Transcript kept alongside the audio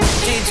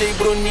DJ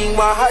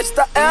Bruninho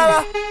arrasta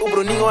ela, o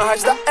Bruninho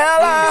arrasta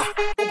ela,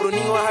 o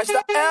Bruninho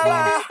arrasta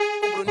ela,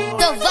 o Bruninho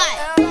então vai,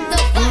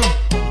 então vai,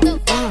 então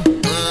vai,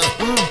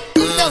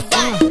 então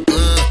vai.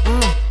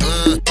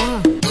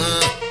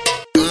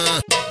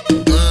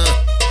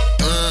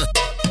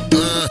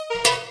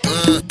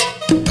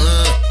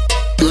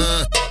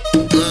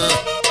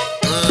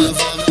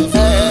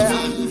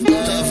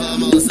 Tava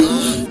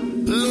malzão,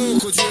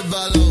 louco de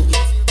balão,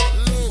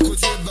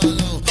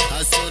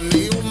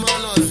 acionei uma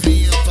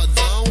novinha pra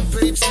dar um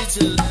peito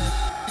de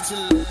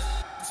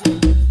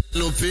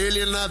no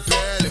pele na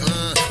pele,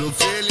 no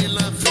pele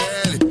na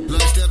pele.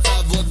 Nós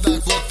tenta botar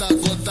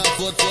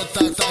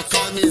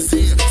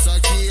camisinha, só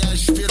que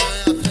as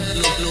piranha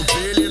pele. No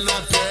pele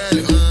na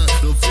pele,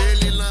 no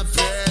pele na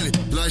pele.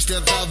 Nós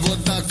tenta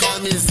botar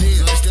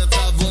camisinha, nós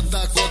tenta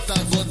botar